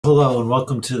Hello and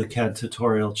welcome to the CAD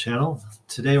tutorial channel.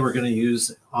 Today we're going to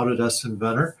use Autodesk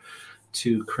Inventor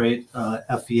to create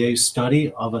a FEA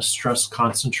study of a stress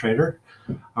concentrator.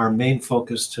 Our main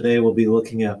focus today will be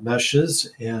looking at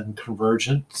meshes and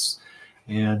convergence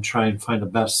and try and find the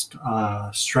best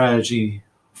strategy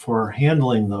for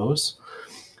handling those.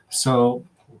 So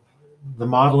the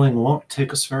modeling won't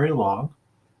take us very long.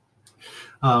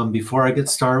 Before I get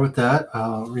started with that,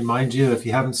 I'll remind you, if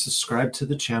you haven't subscribed to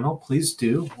the channel, please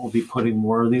do. We'll be putting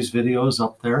more of these videos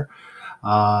up there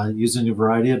using a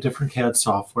variety of different CAD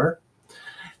software.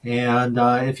 And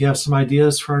if you have some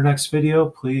ideas for our next video,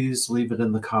 please leave it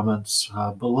in the comments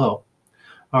below.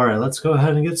 All right, let's go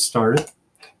ahead and get started.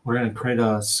 We're going to create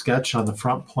a sketch on the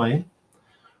front plane.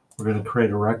 We're going to create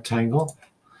a rectangle.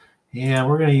 And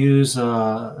we're going to use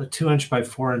a 2" by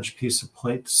 4" piece of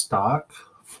plate stock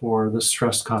for the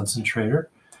stress concentrator.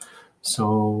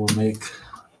 So we'll make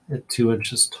it 2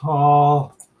 inches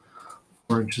tall,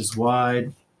 4 inches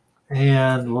wide,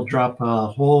 and we'll drop a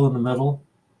hole in the middle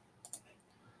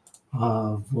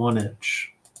of 1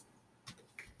 inch.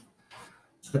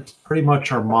 That's pretty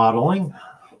much our modeling.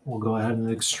 We'll go ahead and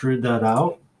extrude that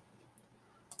out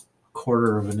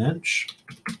 1/4 inch.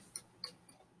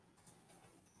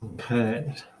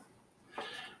 Okay.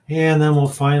 And then we'll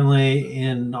finally,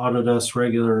 in Autodesk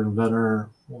regular Inventor,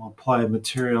 we'll apply a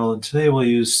material. And today we'll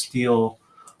use steel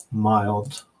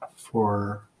mild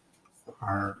for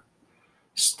our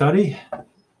study.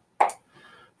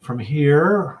 From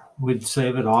here, we'd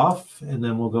save it off, and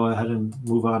then we'll go ahead and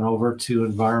move on over to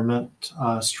environment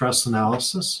stress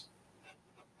analysis.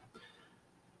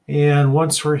 And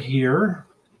once we're here,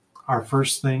 our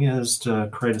first thing is to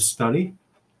create a study.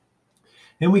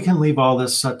 And we can leave all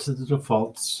this set to the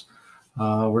defaults.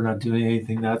 We're not doing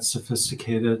anything that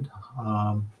sophisticated,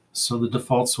 so the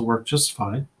defaults will work just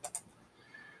fine.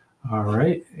 All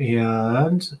right,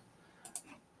 and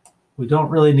we don't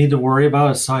really need to worry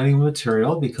about assigning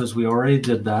material because we already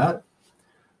did that.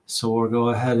 So we'll go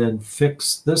ahead and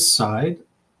fix this side.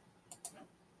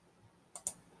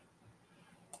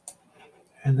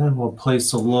 And then we'll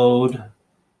place a load,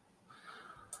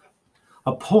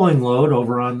 a pulling load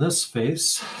over on this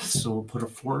face. So we'll put a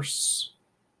force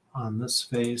on this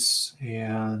face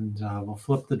and we'll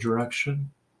flip the direction.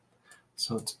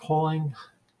 So it's pulling,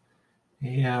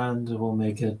 and we'll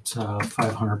make it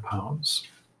 500 pounds.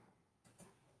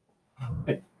 All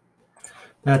right.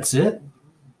 That's it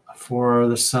for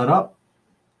the setup.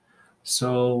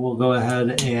 So we'll go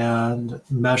ahead and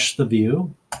mesh the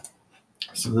view.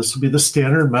 So this will be the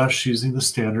standard mesh using the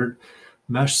standard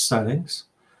mesh settings.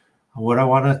 What I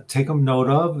want to take a note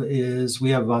of is we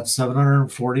have about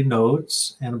 740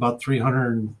 nodes and about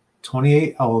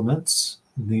 328 elements.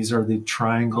 And these are the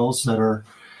triangles that are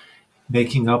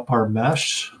making up our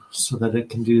mesh so that it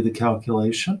can do the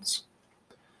calculations.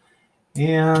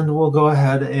 And we'll go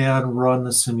ahead and run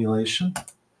the simulation.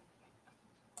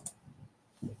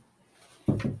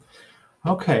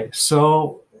 Okay,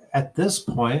 so at this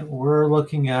point, we're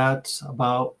looking at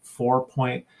about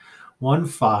 4.15.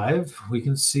 We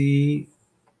can see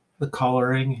the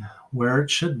coloring where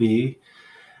it should be,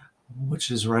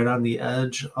 which is right on the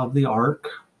edge of the arc.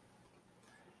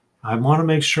 I want to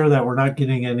make sure that we're not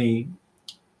getting any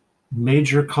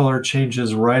major color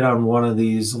changes right on one of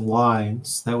these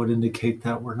lines. That would indicate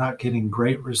that we're not getting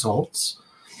great results.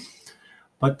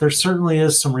 But there certainly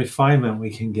is some refinement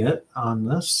we can get on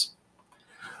this.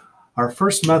 Our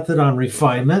first method on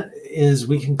refinement is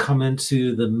we can come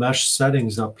into the mesh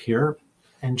settings up here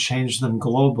and change them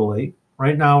globally.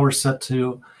 Right now we're set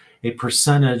to a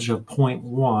percentage of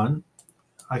 0.1.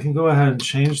 I can go ahead and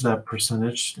change that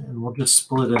percentage, and we'll just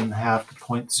split it in half to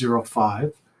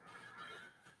 0.05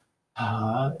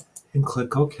 and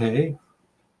click OK.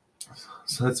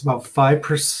 So that's about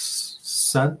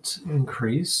 5%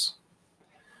 increase.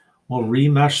 We'll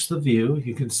remesh the view.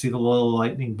 You can see the little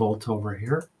lightning bolt over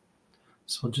here.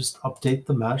 So we'll just update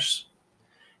the mesh.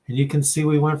 And you can see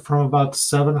we went from about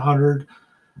 700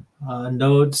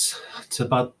 nodes to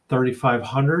about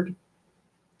 3,500.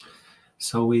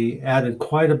 So we added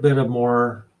quite a bit of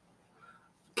more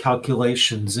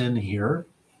calculations in here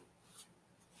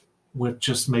with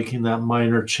just making that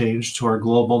minor change to our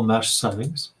global mesh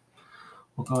settings.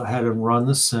 We'll go ahead and run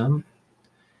the sim.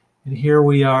 And here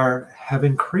we have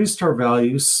increased our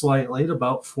value slightly to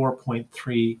about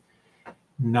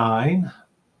 4.39.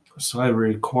 So I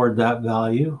record that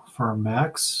value for our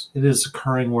max. It is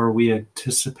occurring where we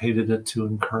anticipated it to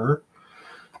occur,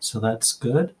 so that's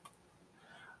good.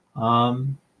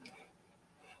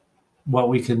 What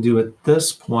we can do at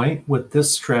this point with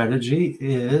this strategy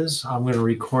is I'm going to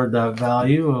record that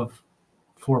value of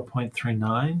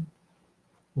 4.39.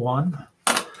 1.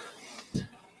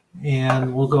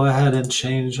 And we'll go ahead and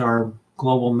change our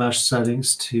global mesh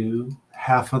settings to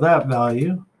half of that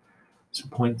value, so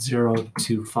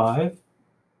 0.025.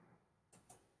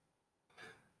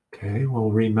 Okay,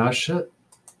 we'll remesh it.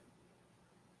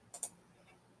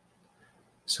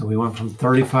 So we went from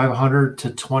 3,500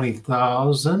 to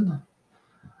 20,000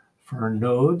 for our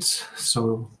nodes,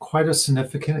 so quite a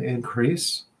significant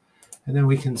increase. And then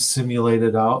we can simulate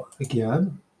it out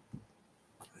again.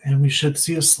 And we should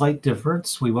see a slight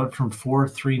difference. We went from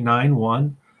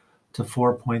 4,391 to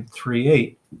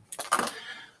 4.38.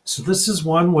 So this is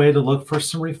one way to look for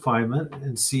some refinement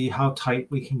and see how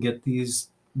tight we can get these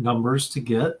numbers to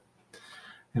get.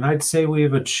 And I'd say we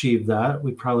have achieved that.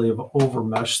 We probably have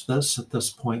overmeshed this at this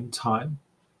point in time.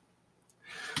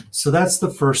 So that's the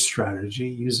first strategy,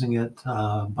 using it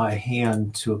by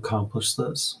hand to accomplish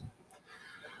this.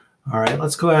 All right,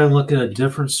 let's go ahead and look at a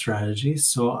different strategy.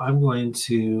 So I'm going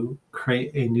to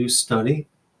create a new study.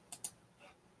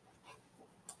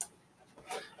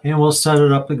 And we'll set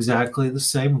it up exactly the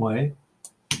same way.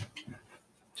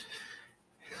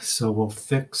 So we'll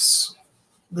fix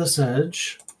this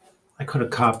edge. I could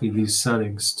have copied these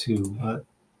settings too, but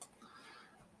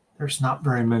there's not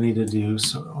very many to do,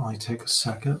 so it'll only take a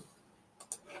second.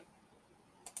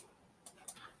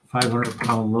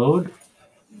 500-pound load.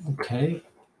 Okay.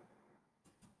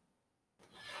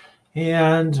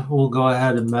 And we'll go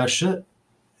ahead and mesh it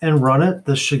and run it.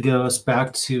 This should get us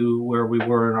back to where we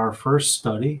were in our first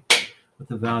study with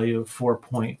the value of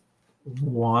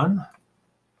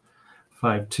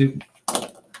 4.152.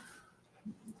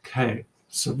 Okay,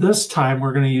 so this time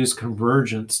we're going to use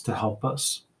convergence to help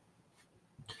us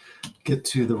get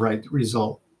to the right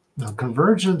result. Now,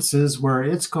 convergence is where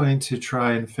it's going to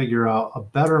try and figure out a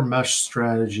better mesh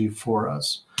strategy for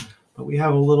us, but we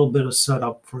have a little bit of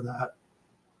setup for that.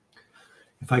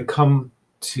 If I come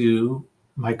to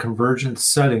my convergence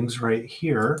settings right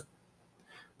here,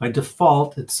 by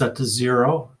default, it's set to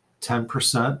 0,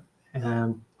 10%,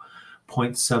 and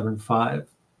 0.75.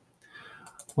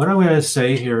 What I'm going to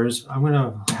say here is I'm going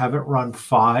to have it run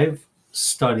 5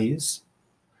 studies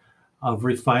of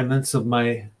refinements of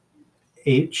my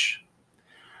H.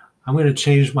 I'm going to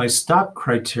change my stop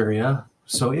criteria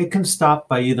so it can stop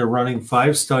by either running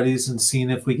 5 studies and seeing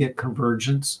if we get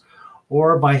convergence,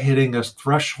 or by hitting a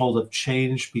threshold of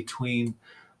change between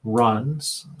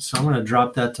runs. So I'm going to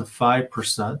drop that to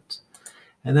 5%.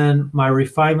 And then my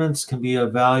refinements can be a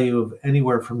value of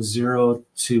anywhere from 0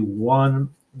 to 1.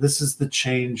 This is the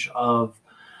change of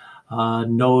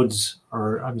nodes,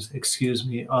 or excuse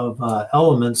me, of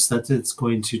elements that it's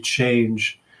going to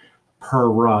change per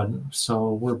run.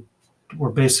 So we're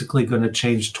basically going to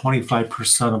change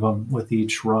 25% of them with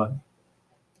each run.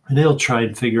 And it'll try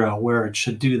and figure out where it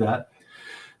should do that.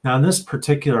 Now, in this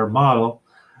particular model,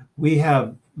 we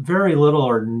have very little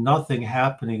or nothing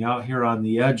happening out here on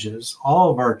the edges.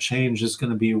 All of our change is going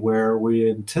to be where we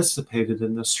anticipated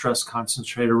in the stress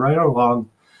concentrator, right along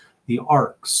the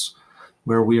arcs,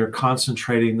 where we are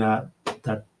concentrating that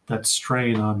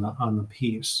strain on the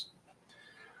piece.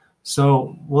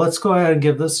 So let's go ahead and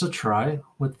give this a try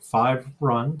with 5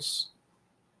 runs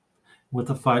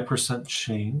with a 5%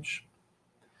 change.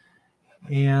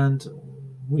 And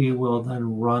we will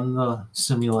then run the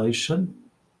simulation.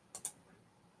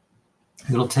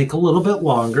 It'll take a little bit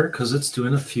longer because it's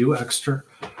doing a few extra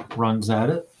runs at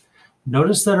it.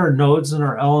 Notice that our nodes and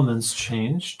our elements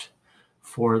changed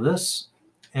for this.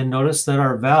 And notice that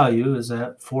our value is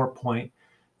at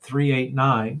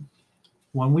 4.389.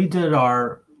 When we did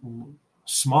our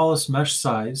smallest mesh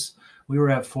size, we were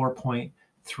at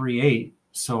 4.38.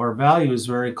 So our value is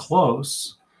very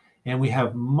close, and we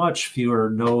have much fewer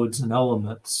nodes and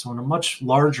elements. So in a much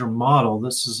larger model,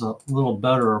 this is a little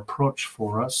better approach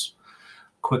for us,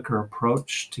 quicker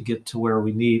approach to get to where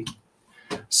we need.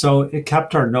 So it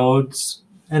kept our nodes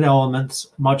and elements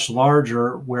much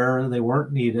larger where they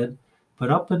weren't needed, but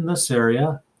up in this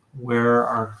area where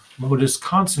our load is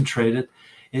concentrated,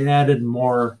 it added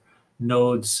more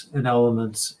nodes and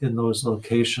elements in those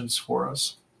locations for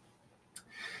us.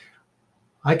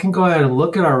 I can go ahead and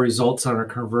look at our results on our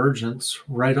convergence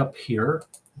right up here.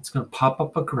 It's going to pop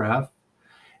up a graph,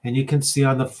 and you can see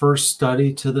on the first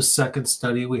study to the second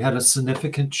study, we had a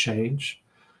significant change.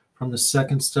 From the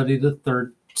second study to the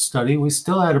third study, we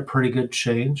still had a pretty good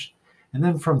change. And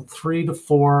then from 3 to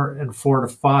 4 and 4 to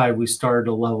 5, we started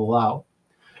to level out.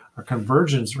 Our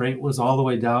convergence rate was all the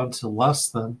way down to less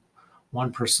than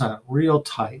 1%, real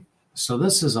tight. So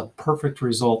this is a perfect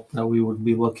result that we would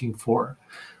be looking for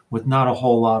with not a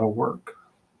whole lot of work.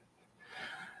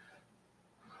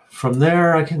 From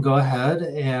there, I can go ahead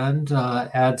and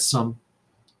add some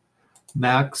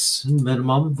max and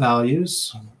minimum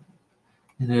values,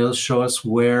 and it'll show us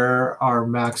where our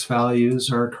max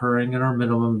values are occurring and our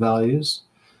minimum values.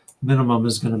 Minimum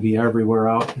is going to be everywhere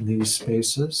out in these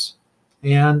spaces,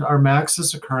 and our max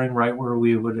is occurring right where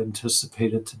we would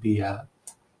anticipate it to be at.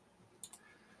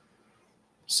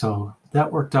 So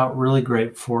that worked out really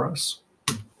great for us.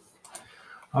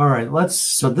 All right,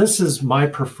 so this is my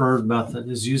preferred method,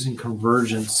 is using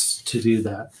convergence to do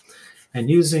that. And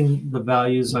using the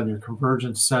values on your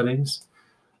convergence settings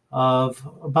of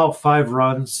about 5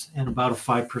 runs and about a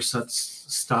 5%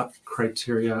 stop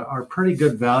criteria are pretty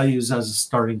good values as a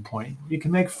starting point. You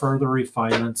can make further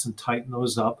refinements and tighten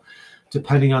those up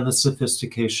depending on the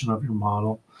sophistication of your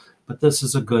model, but this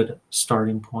is a good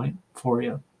starting point for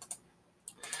you.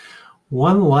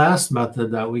 One last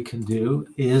method that we can do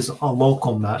is a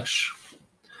local mesh.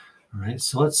 All right,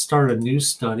 so let's start a new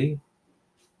study,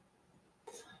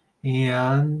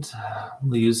 and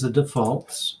we'll use the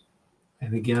defaults.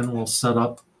 And again, we'll set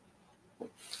up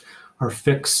our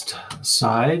fixed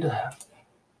side.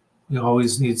 We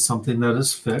always need something that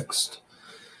is fixed.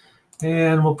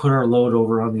 And we'll put our load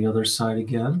over on the other side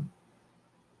again.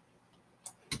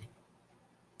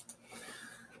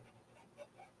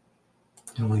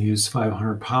 And we'll use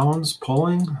 500 pounds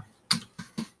pulling.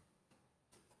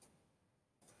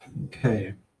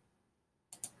 Okay.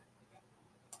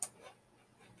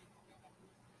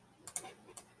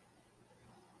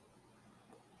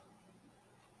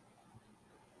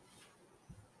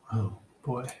 Oh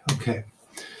boy, okay.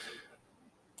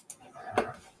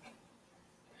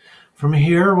 From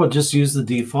here, we'll just use the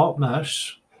default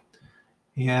mesh,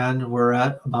 and we're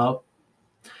at about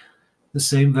the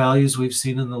same values we've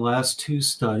seen in the last 2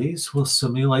 studies. We'll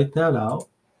simulate that out.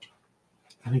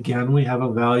 And again, we have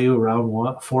a value around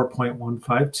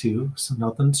 4.152, so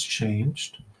nothing's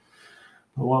changed.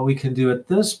 But what we can do at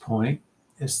this point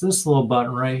is this little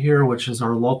button right here, which is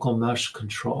our local mesh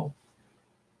control.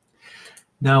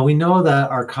 Now we know that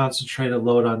our concentrated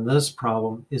load on this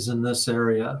problem is in this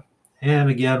area. And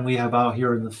again, we have out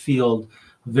here in the field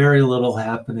very little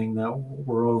happening that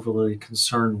we're overly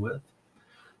concerned with.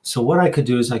 So what I could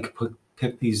do is I could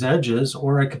pick these edges,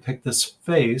 or I could pick this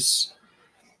face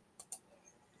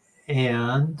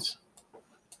and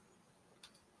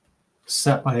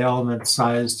set my element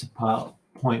size to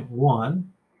 0.1.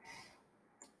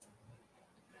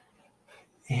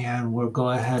 And we'll go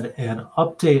ahead and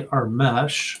update our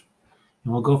mesh,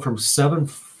 and we'll go from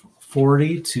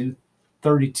 740 to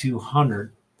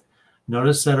 3200.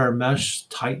 Notice that our mesh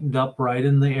tightened up right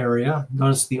in the area.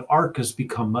 Notice the arc has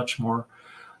become much more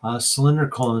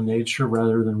cylindrical in nature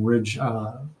rather than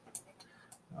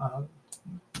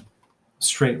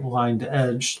straight lined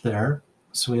edge there.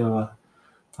 So we have a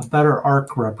better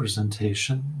arc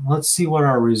representation. Let's see what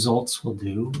our results will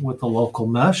do with the local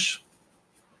mesh.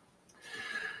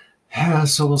 Yeah,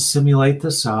 so we'll simulate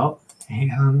this out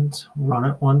and run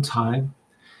it one time.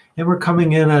 And we're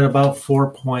coming in at about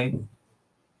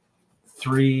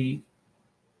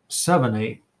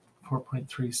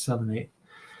 4.378.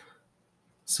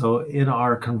 So in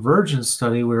our convergence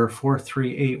study, we were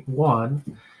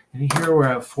 4.381, and here we're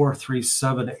at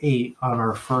 4.378 on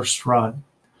our first run.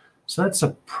 So that's a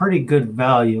pretty good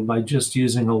value by just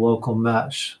using a local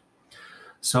mesh.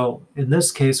 So in this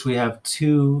case, we have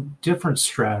 2 different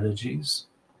strategies.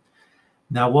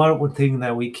 Now, one thing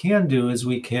that we can do is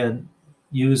we can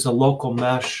use a local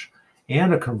mesh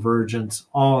and a convergence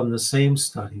all in the same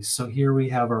study. So here we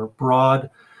have our broad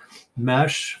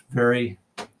mesh, very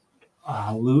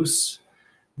loose.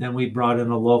 Then we brought in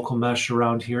a local mesh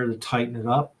around here to tighten it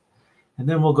up. And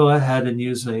then we'll go ahead and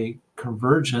use a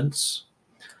convergence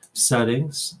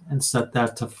settings and set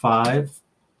that to 5.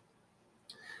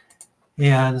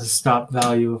 And a stop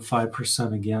value of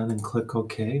 5% again, and click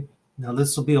OK. Now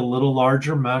this will be a little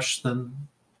larger mesh than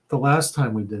the last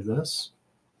time we did this,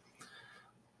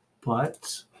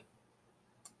 but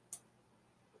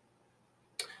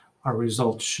our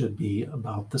results should be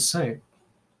about the same.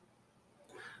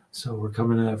 So we're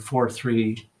coming in at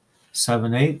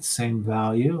 4.378, same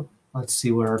value. Let's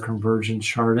see what our convergence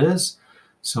chart is.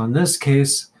 So in this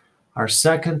case, our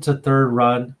second to third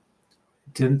run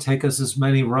didn't take us as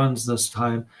many runs this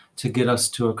time to get us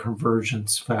to a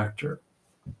convergence factor.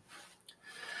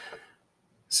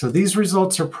 So these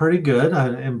results are pretty good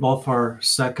in both our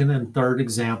second and third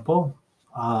example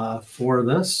for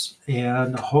this.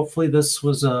 And hopefully this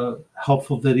was a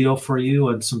helpful video for you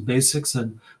and some basics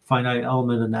in finite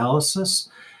element analysis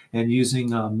and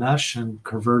using mesh and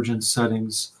convergence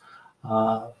settings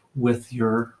with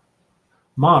your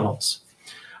models.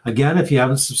 Again, if you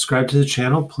haven't subscribed to the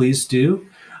channel, please do.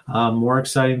 More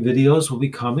exciting videos will be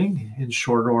coming in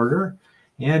short order.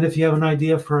 And if you have an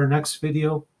idea for our next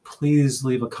video, please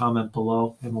leave a comment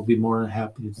below and we'll be more than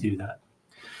happy to do that.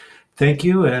 Thank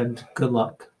you and good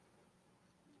luck.